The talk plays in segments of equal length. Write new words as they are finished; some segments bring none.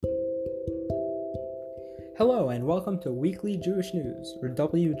Hello and welcome to Weekly Jewish News, or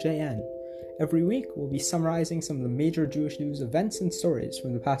WJN. Every week, we'll be summarizing some of the major Jewish news events and stories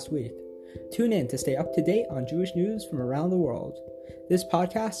from the past week. Tune in to stay up to date on Jewish news from around the world. This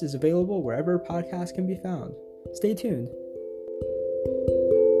podcast is available wherever podcasts can be found. Stay tuned.